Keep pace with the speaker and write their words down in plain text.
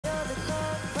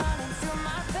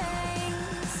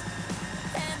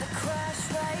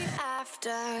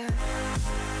after.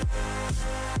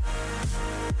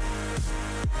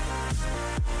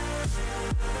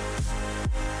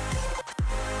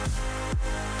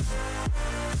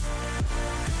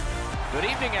 Good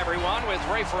evening, everyone, with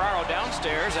Ray Ferraro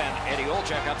downstairs and Eddie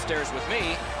Olczyk upstairs with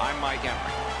me. I'm Mike Emmerich.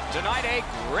 Tonight, a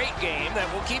great game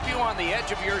that will keep you on the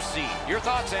edge of your seat. Your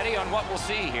thoughts, Eddie, on what we'll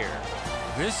see here?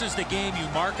 This is the game you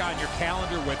mark on your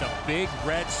calendar with a big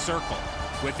red circle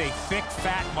with a thick,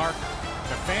 fat marker.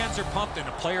 The fans are pumped and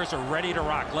the players are ready to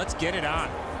rock. Let's get it on.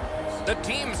 The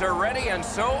teams are ready, and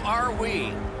so are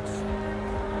we.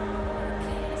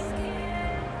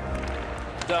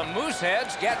 The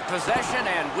Mooseheads get possession,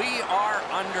 and we are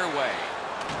underway.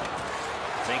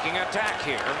 Thinking attack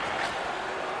here.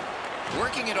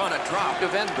 Working it on a drop to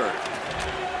Venberg.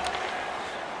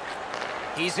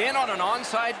 He's in on an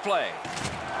onside play.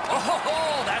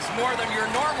 Oh, that's more than your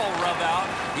normal rub out.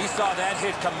 He saw that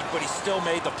hit coming, but he still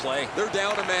made the play. They're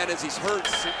down a man as he's hurt.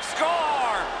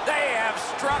 Score! They have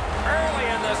struck early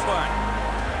in this one.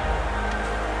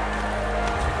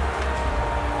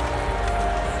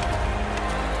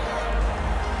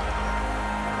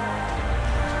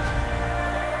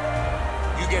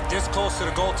 Get this close to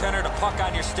the goaltender, the puck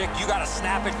on your stick, you got to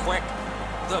snap it quick.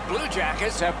 The Blue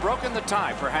Jackets have broken the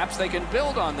tie. Perhaps they can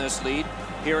build on this lead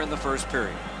here in the first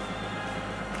period.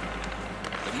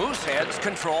 The Mooseheads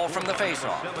control from the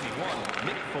faceoff.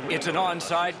 It's an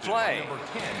onside play.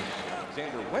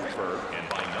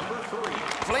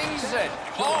 Flings it.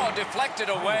 Oh, deflected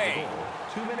away.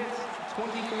 2 minutes,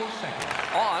 24 seconds.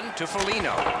 On to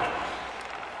Foligno.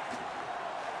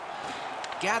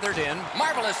 Gathered in.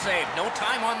 Marvelous save. No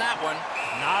time on that one.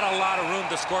 Not a lot of room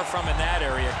to score from in that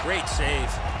area. Great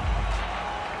save.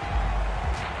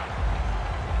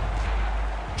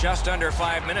 Just under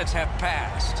 5 minutes have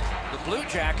passed. The Blue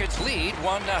Jackets lead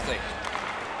 1-0.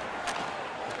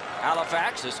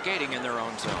 Halifax is skating in their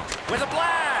own zone. With a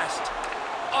blast!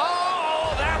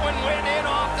 Oh, that one went in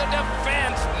off the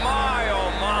defense. My,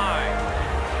 oh, my.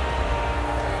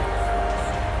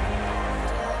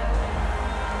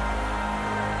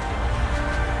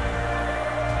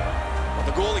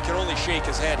 The goalie can only shake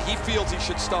his head. He feels he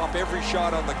should stop every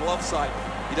shot on the glove side.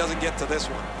 He doesn't get to this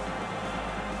one.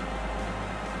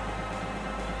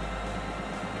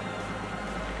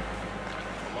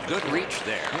 Good reach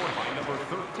there.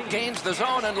 Gains the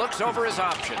zone and looks over his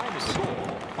options.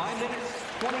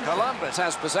 Columbus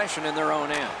has possession in their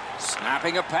own end.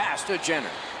 Snapping a pass to Jenner.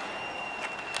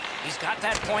 He's got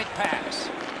that point pass.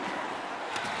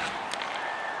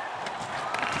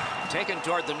 Taken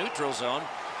toward the neutral zone.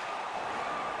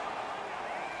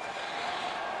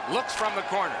 Looks from the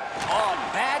corner. Oh,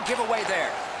 bad giveaway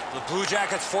there. The Blue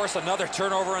Jackets force another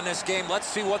turnover in this game. Let's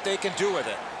see what they can do with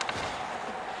it.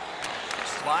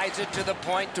 Slides it to the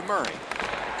point to Murray.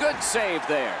 Good save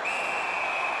there.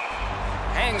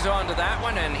 Hangs on to that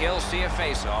one, and he'll see a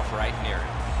face-off right near it.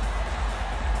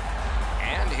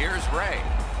 And here's Ray.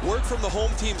 Word from the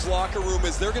home team's locker room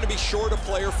is they're going to be short a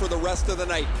player for the rest of the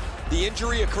night. The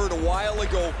injury occurred a while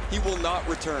ago. He will not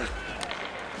return.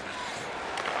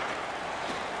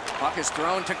 Puck is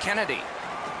thrown to Kennedy.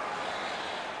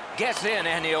 Gets in,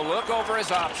 and he'll look over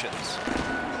his options.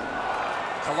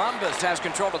 Columbus has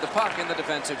control of the puck in the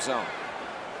defensive zone.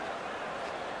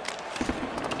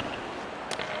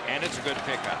 And it's a good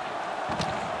pickup.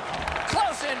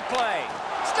 Close in play.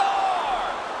 Score!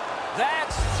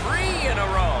 That's 3 in a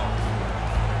row.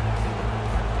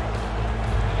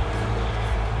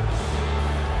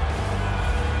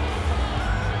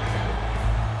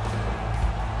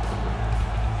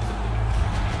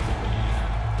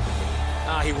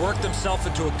 He worked himself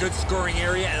into a good scoring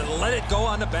area and let it go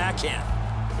on the backhand.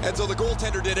 And so the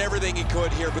goaltender did everything he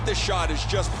could here, but this shot is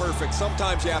just perfect.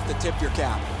 Sometimes you have to tip your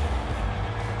cap.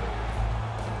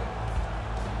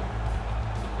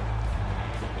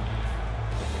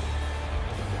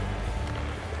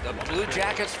 The Blue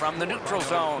Jackets from the neutral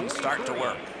zone start to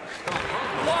work.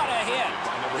 What a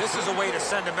hit! This is a way to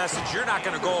send a message. You're not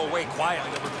going to go away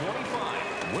quietly.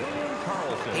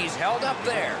 He's held up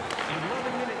there.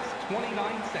 11 minutes,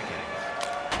 29 seconds.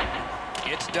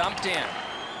 It's dumped in.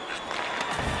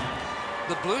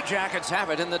 The Blue Jackets have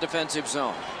it in the defensive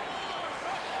zone.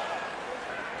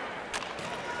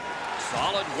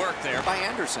 Solid work there by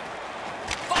Anderson.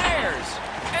 Fires!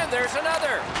 And there's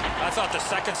another. I thought the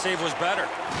second save was better.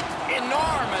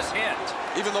 Enormous hit.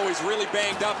 Even though he's really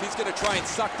banged up, he's going to try and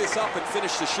suck this up and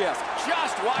finish the shift.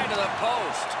 Just wide of the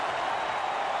post.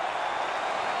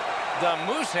 The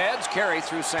Mooseheads carry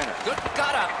through center. Good,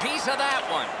 got a piece of that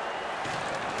one.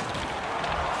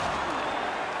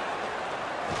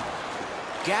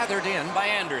 Gathered in by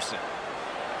Anderson.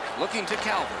 Looking to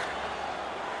Calvert.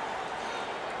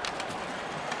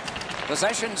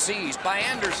 Possession seized by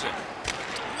Anderson.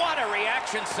 What a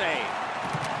reaction save.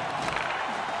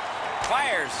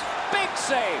 Fires. Big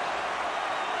save.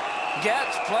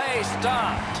 Gets play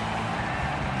stopped.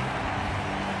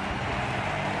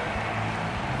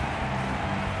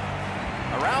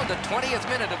 Around the 20th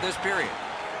minute of this period.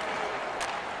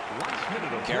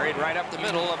 Carried right up the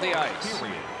middle of the ice.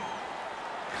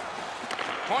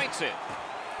 Points it.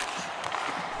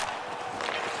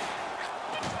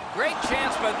 Great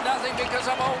chance, but nothing because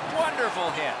of a wonderful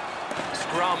hit.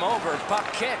 Scrum over, puck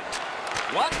kicked.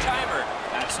 One-timer.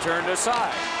 That's turned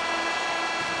aside.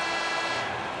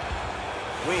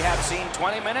 We have seen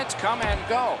 20 minutes come and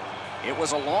go. It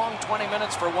was a long 20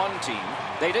 minutes for one team.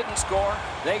 They didn't score.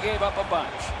 They gave up a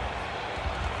bunch.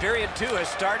 Period 2 has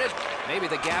started. Maybe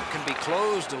the gap can be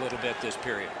closed a little bit this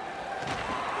period.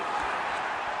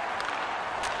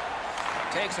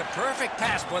 Takes a perfect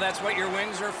pass. Boy, that's what your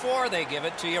wings are for. They give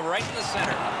it to you right in the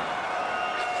center.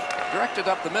 Directed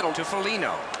up the middle to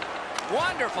Foligno.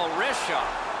 Wonderful wrist shot.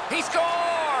 He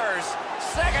scores!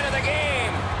 Second of the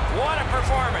game. What a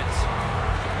performance.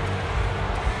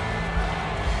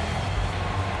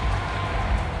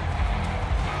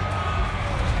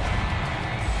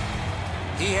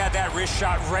 He had that wrist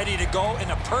shot ready to go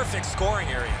in a perfect scoring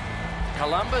area.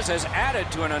 Columbus has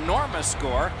added to an enormous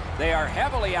score. They are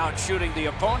heavily outshooting the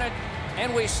opponent,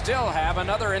 and we still have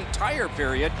another entire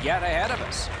period yet ahead of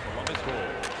us. Columbus goal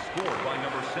scored by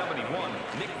number 71,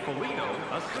 Nick Foligno,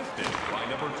 assisted by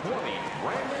number 20,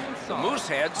 Brandon The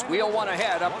Mooseheads wheel one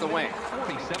ahead up the wing.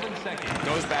 47 seconds.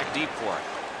 Goes back deep for it.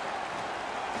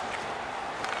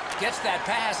 Gets that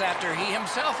pass after he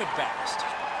himself had passed.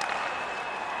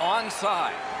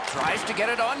 Onside. Tries to get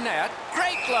it on net.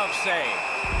 Great glove save.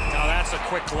 Now that's a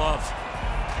quick glove.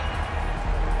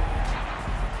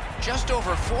 Just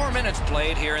over 4 minutes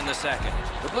played here in the second.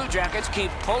 The Blue Jackets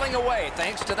keep pulling away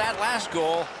thanks to that last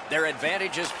goal. Their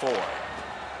advantage is 4.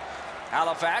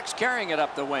 Halifax carrying it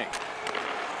up the wing.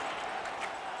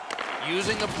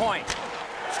 Using the point.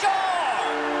 Score!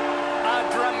 A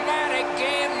dramatic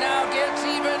game now gets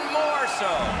even more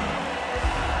so.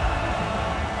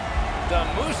 The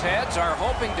Mooseheads are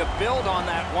hoping to build on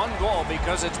that one goal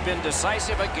because it's been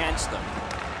decisive against them.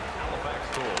 Halifax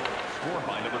goal scored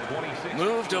by number 26.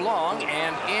 Moved along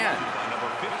and in. By number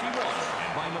 51.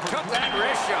 By number Took that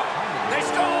wrist shot. They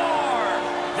score!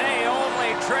 They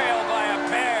only trail by a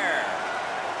pair.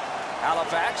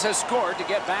 Halifax has scored to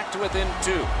get back to within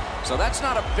 2. So that's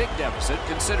not a big deficit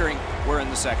considering we're in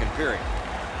the second period.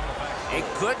 A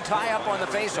good tie-up on the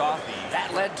face-off.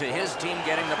 That led to his team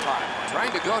getting the puck.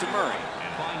 Trying to go to Murray.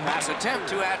 Pass attempt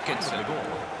to Atkinson.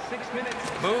 6 minutes.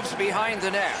 Moves behind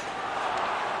the net.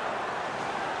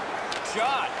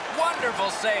 Shot. Wonderful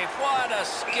save. What a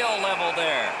skill level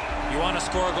there. You want to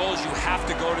score goals, you have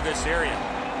to go to this area.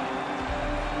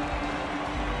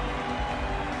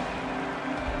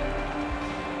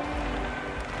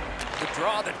 To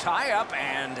draw the tie-up,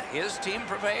 and his team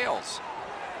prevails.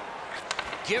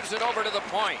 Gives it over to the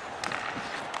point.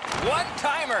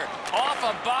 One-timer off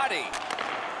a body.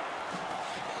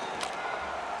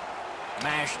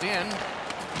 Mashed in.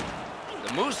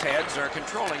 The Mooseheads are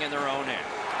controlling in their own end.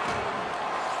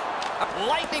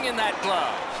 Lightning in that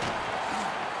glove.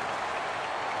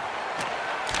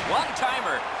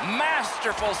 One-timer.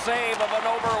 Masterful save of an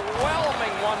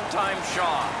overwhelming one-time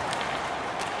shot.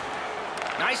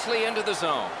 Nicely into the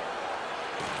zone.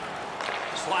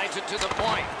 Slides it to the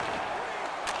point.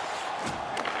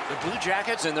 The Blue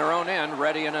Jackets in their own end,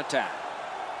 ready in attack.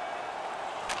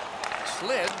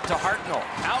 Slid to Hartnell.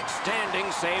 Outstanding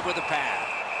save with the pad.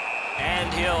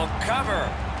 And he'll cover.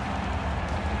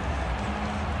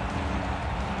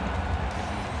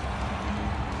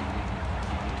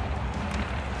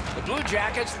 The Blue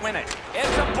Jackets win it.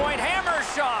 It's a point hammer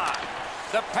shot.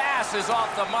 The pass is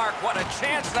off the mark. What a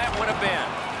chance that would have been.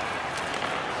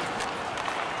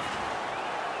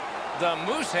 The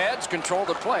Mooseheads control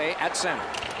the play at center.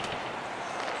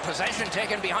 Possession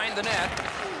taken behind the net.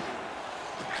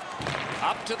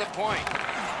 Up to the point.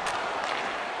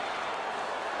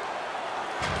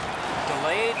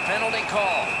 Delayed penalty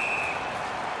call.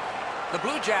 The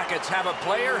Blue Jackets have a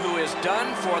player who is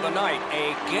done for the night.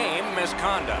 A game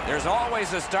misconduct. There's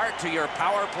always a start to your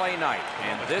power play night,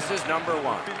 and this is number 1.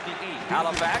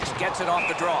 Halifax gets it off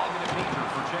the draw.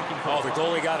 Oh, the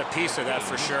goalie got a piece of that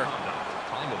for sure.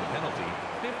 Time of the penalty,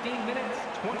 15 minutes,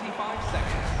 25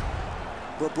 seconds.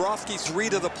 Bobrovsky's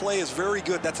read of the play is very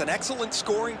good. That's an excellent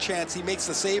scoring chance. He makes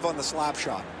the save on the slap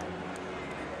shot.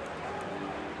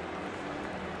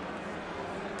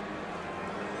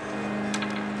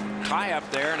 Tie up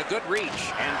there and a good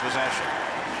reach and possession.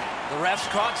 The refs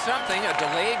caught something, a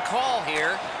delayed call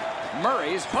here.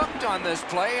 Murray's hooked on this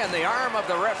play, and the arm of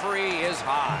the referee is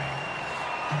high.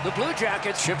 The Blue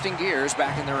Jackets shifting gears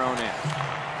back in their own end.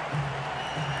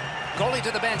 Goalie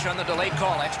to the bench on the delayed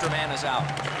call. Extra man is out.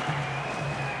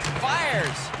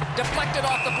 Fires. Deflected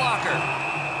off the blocker.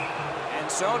 And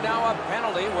so now a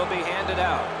penalty will be handed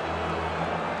out.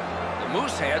 The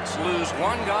Mooseheads lose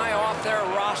one guy off their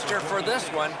roster for this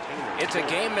one. It's a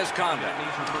game misconduct.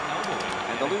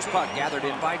 And the loose puck gathered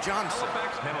in by Johnson.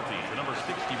 Halifax penalty to number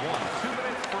 61. 2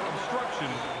 minutes for obstruction.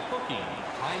 Hooking.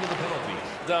 Time of the penalty.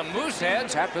 The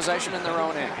Mooseheads have possession in their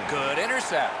own end. Good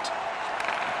intercept.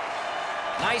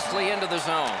 Nicely into the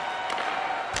zone.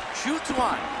 Shoots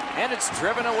one, and it's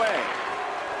driven away.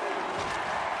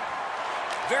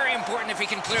 Very important if he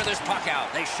can clear this puck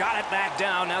out. They shot it back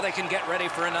down. Now they can get ready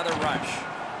for another rush.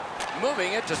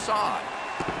 Moving it to Saad.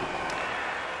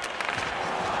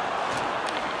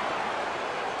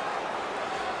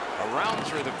 Around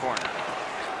through the corner.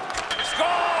 Score!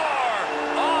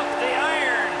 Off the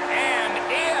iron and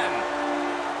in.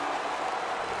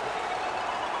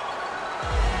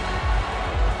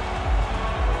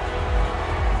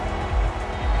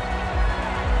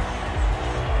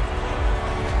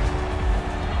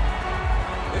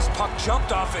 This puck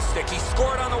jumped off his stick. He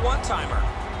scored on the one-timer.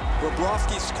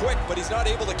 Bobrovsky's quick, but he's not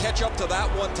able to catch up to that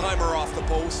one-timer off the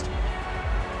post.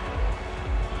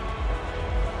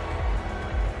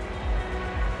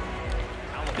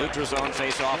 Neutral zone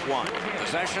face-off one.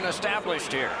 Possession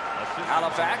established here.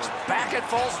 Halifax back at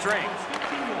full strength.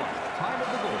 Time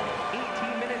of the goal.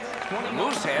 18 minutes, 20. The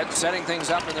Mooseheads setting things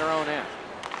up in their own end.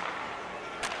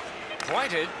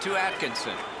 Pointed to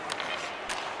Atkinson.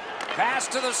 Pass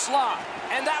to the slot,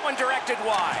 and that one directed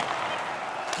wide.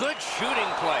 Good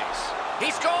shooting place.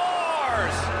 He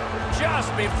scores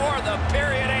just before the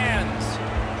period ends.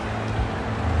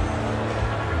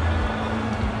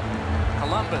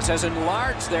 Columbus has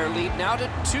enlarged their lead now to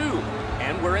 2,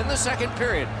 and we're in the second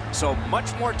period, so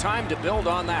much more time to build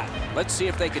on that. Let's see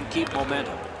if they can keep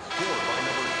momentum. Scored by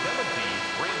number 17,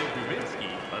 Brandon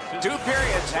Dubinsky. 2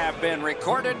 periods have been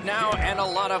recorded now, and a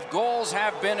lot of goals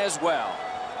have been as well.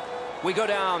 We go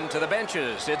down to the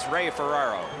benches. It's Ray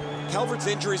Ferraro. Calvert's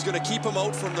injury is going to keep him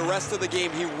out from the rest of the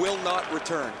game. He will not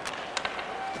return.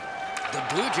 The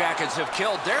Blue Jackets have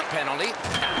killed their penalty.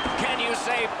 Can you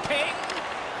say ping?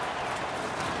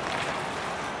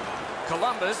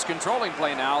 Columbus controlling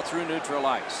play now through neutral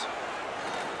ice.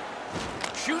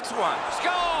 Shoots one.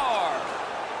 Score!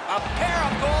 A pair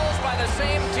of goals by the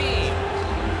same team.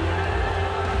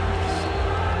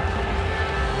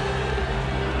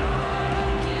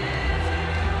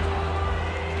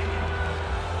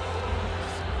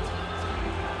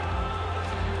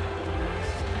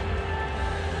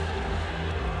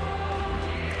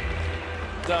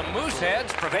 The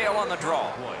Mooseheads prevail on the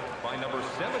draw. By number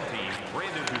 17,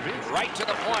 Brandon Dubinsky. Right to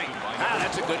the point. Ah,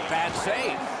 that's a good pad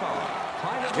save.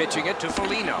 Pitching it to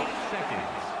Foligno.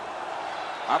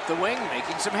 Up the wing,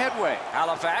 making some headway.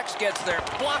 Halifax gets their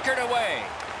blockered away.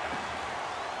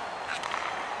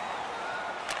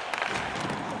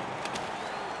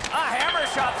 A hammer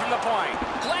shot from the point.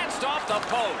 Glanced off the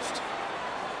post.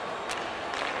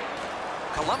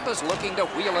 Columbus looking to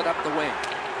wheel it up the wing.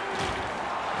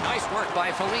 Nice work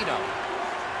by Foligno.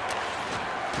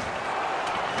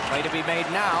 Play to be made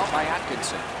now by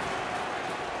Atkinson.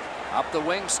 Up the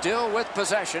wing, still with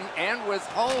possession and with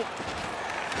hope.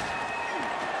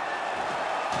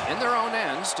 In their own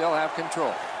end, still have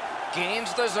control.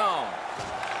 Gains the zone.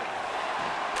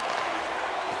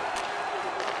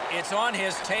 It's on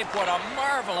his tape. What a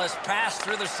marvelous pass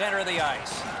through the center of the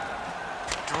ice.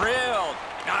 Drilled,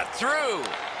 not through.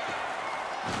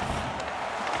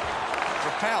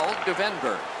 Propelled to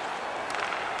Venberg.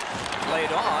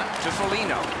 Played on to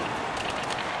Foligno.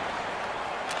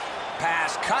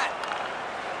 Pass cut.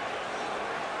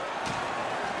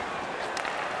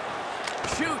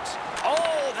 Shoots.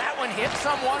 Oh, that one hit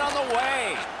someone on the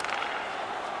way.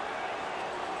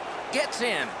 Gets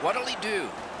in. What'll he do?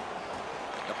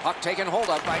 The puck taken hold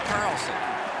of by Carlson.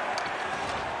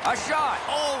 A shot.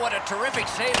 Oh, what a terrific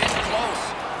save. It's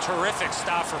close. Terrific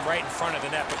stop from right in front of the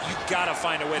net, but you've got to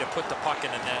find a way to put the puck in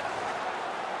the net.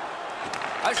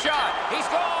 A shot. He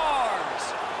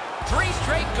scores. 3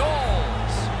 straight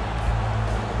goals.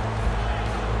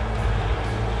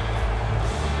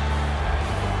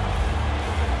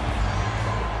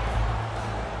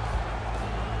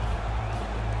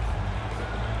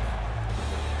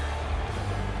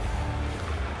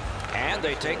 And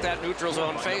they take that neutral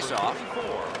zone face-off.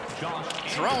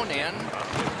 Thrown in.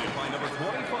 Assisted by number 25,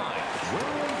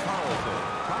 William Carlson.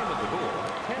 Time of the goal,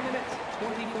 10 minutes,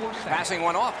 24 seconds. Passing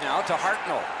one off now to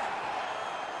Hartnell.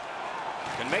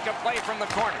 Can make a play from the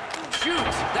corner.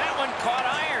 Shoots. That one caught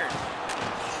iron.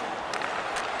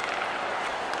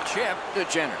 Chip to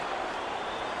Jenner.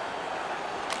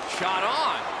 Shot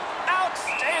on.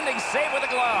 Outstanding save with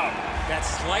a glove. That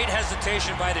slight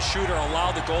hesitation by the shooter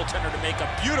allowed the goaltender to make a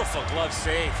beautiful glove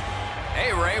save.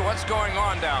 Hey, Ray, what's going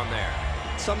on down there?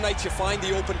 Some nights you find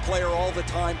the open player all the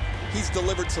time. He's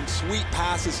delivered some sweet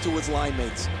passes to his line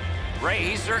mates. Ray,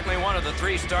 he's certainly one of the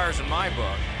 3 stars in my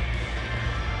book.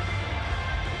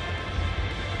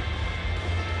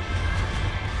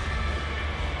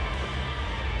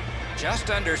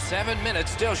 Just under 7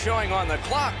 minutes still showing on the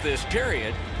clock this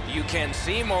period. You can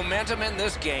see momentum in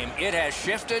this game. It has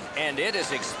shifted, and it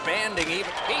is expanding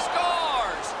even. He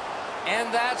scores!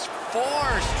 And that's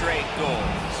 4 straight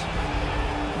goals.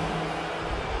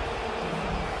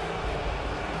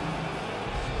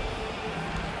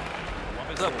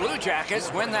 The Blue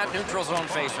Jackets win that neutral zone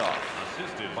faceoff.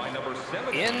 Assisted by number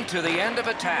 7. Into the end of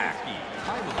attack.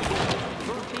 Time of the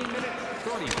goal, 13 minutes,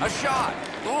 30. A shot.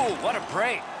 Ooh, what a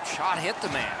break. Shot hit the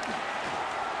man.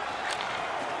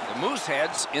 The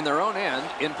Mooseheads in their own end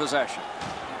in possession.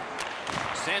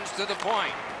 Sends to the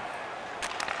point.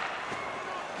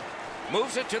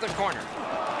 Moves it to the corner.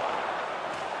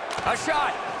 A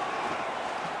shot.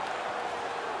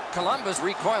 Columbus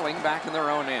recoiling back in their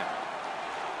own end.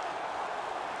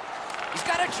 He's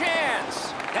got a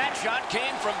chance. That shot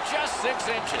came from just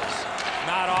 6 inches.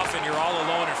 Not often you're all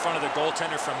alone in front of the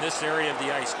goaltender from this area of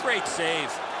the ice. Great save.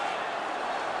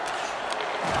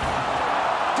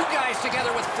 2 guys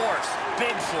together with force.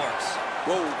 Big force.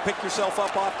 Whoa, pick yourself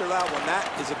up after that one. That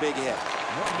is a big hit.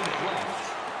 1 minute left.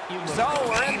 So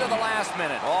we're into the last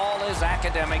minute. All is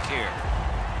academic here.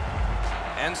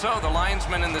 And so the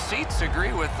linesmen in the seats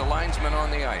agree with the linesmen on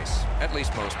the ice. At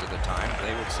least most of the time.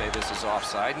 They would say this is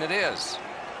offside, and it is.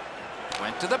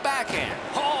 Went to the backhand.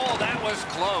 Oh, that was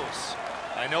close.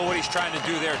 I know what he's trying to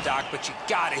do there, Doc, but you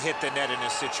got to hit the net in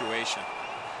this situation.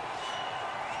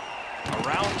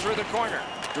 Around through the corner.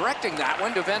 Directing that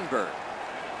one to Venberg.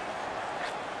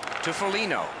 To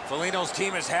Foligno. Foligno's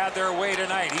team has had their way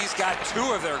tonight. He's got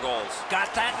 2 of their goals. Got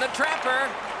that in the trapper.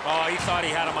 Oh, he thought he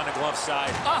had him on the glove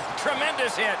side. Oh,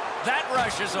 tremendous hit. That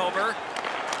rush is over.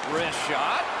 Wrist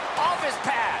shot. Off his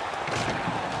pad.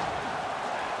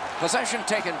 Possession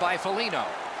taken by Foligno.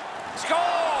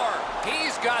 Score!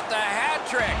 He's got the hat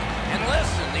trick. And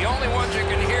listen, the only ones you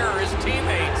can hear are his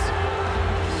teammates.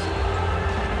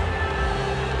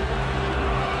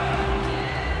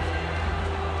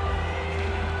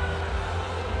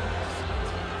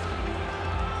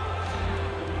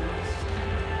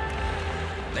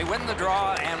 They win the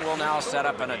draw and will now set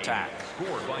up an attack.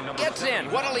 Scored by number Gets in.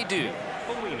 What'll he do?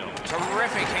 Foligno.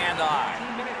 Terrific hand-eye.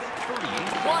 2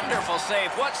 minutes, 38. Wonderful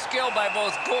save. What skill by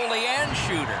both goalie and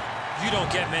shooter. You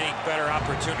don't get many better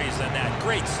opportunities than that.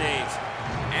 Great save.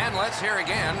 And let's hear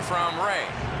again from Ray.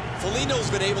 Foligno's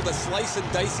been able to slice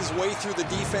and dice his way through the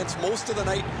defense most of the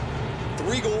night.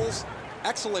 3 goals,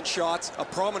 excellent shots, a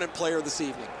prominent player this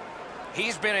evening.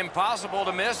 He's been impossible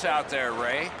to miss out there,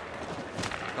 Ray.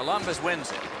 Columbus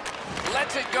wins it.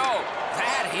 Lets it go.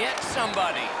 That hit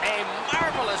somebody. A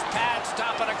marvelous pad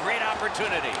stop on a great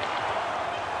opportunity.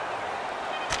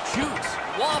 Shoots.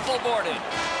 Waffle boarded.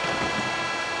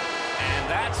 And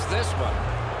that's this one.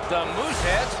 The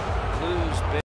Mooseheads lose big.